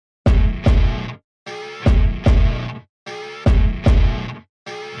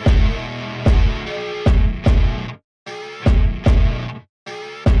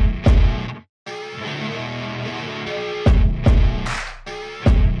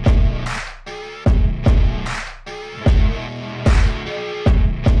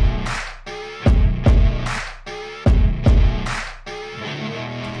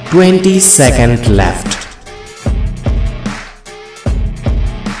20 seconds left.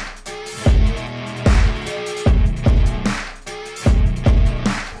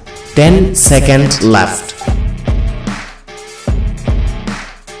 10 seconds left.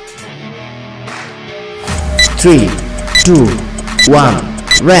 3, 2,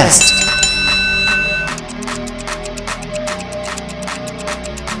 1, rest.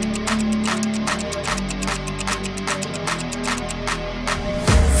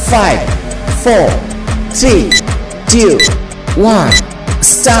 5, 4, 3, 2, 1,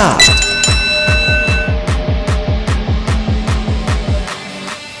 start.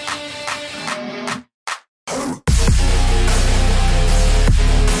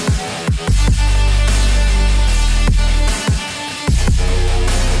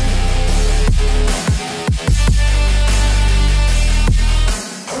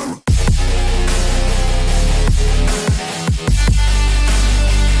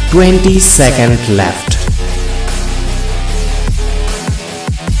 Twenty seconds left.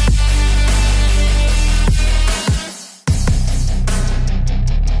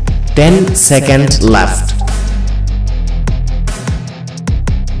 10 seconds left.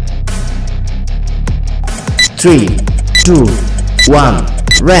 3, 2, 1,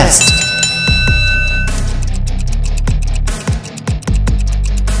 rest.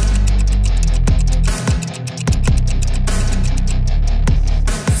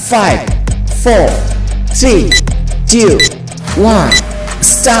 5, 4, 3, 2, 1,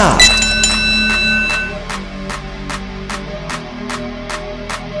 start.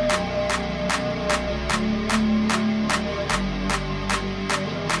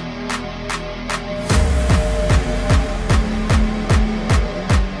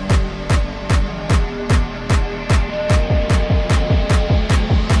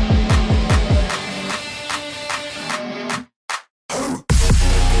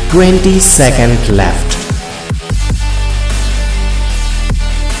 Twenty seconds left.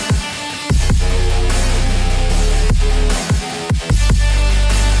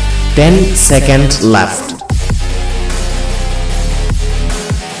 10 seconds left.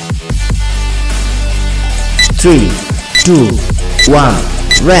 3, 2,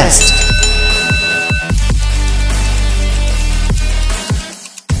 1, rest.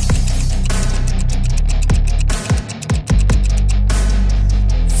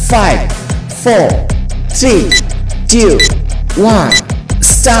 5, 4, 3, 2, 1,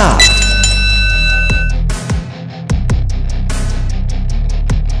 start.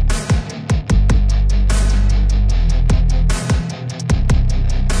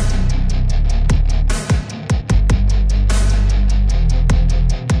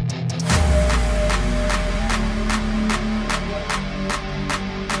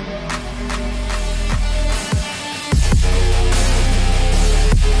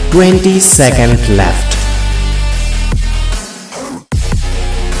 Twenty seconds left.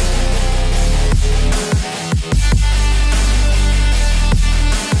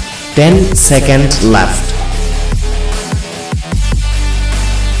 10 seconds left.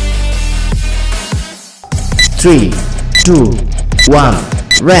 3, 2, 1,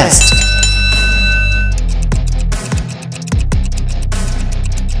 rest.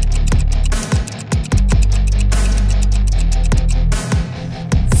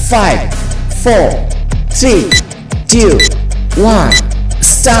 5, 4, 3, 2, 1,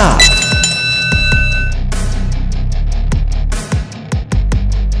 start.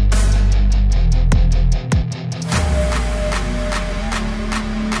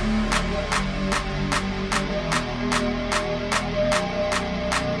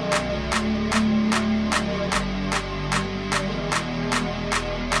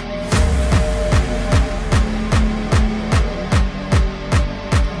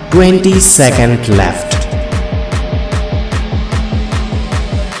 Twenty seconds left.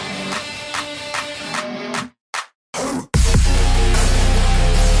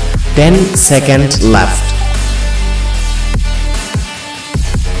 10 seconds left.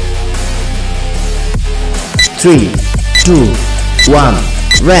 3, 2, 1,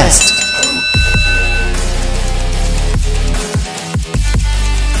 rest.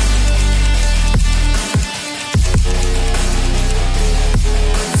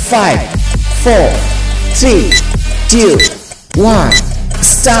 5, 4, 3, 2, 1,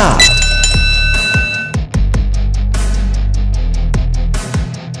 start.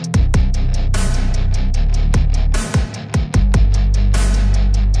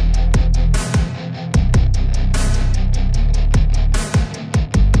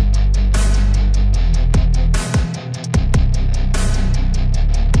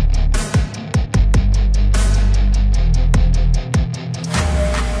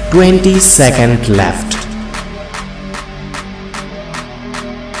 20 seconds left.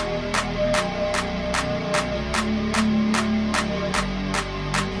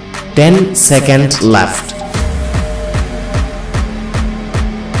 10 seconds left.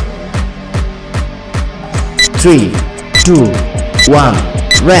 3, 2, 1,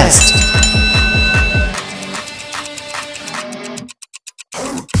 rest.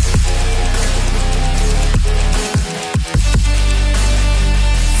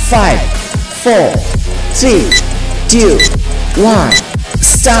 5, 4, 3, 2, 1,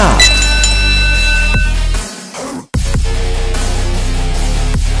 stop.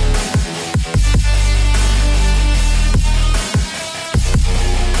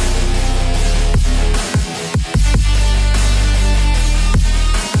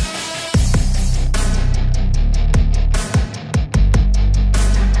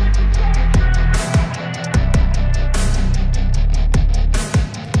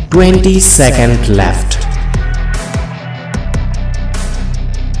 Twenty seconds left.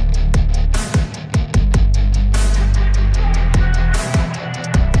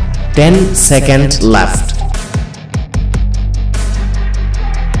 10 seconds left.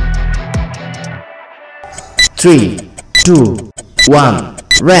 3, 2, 1,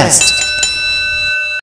 rest.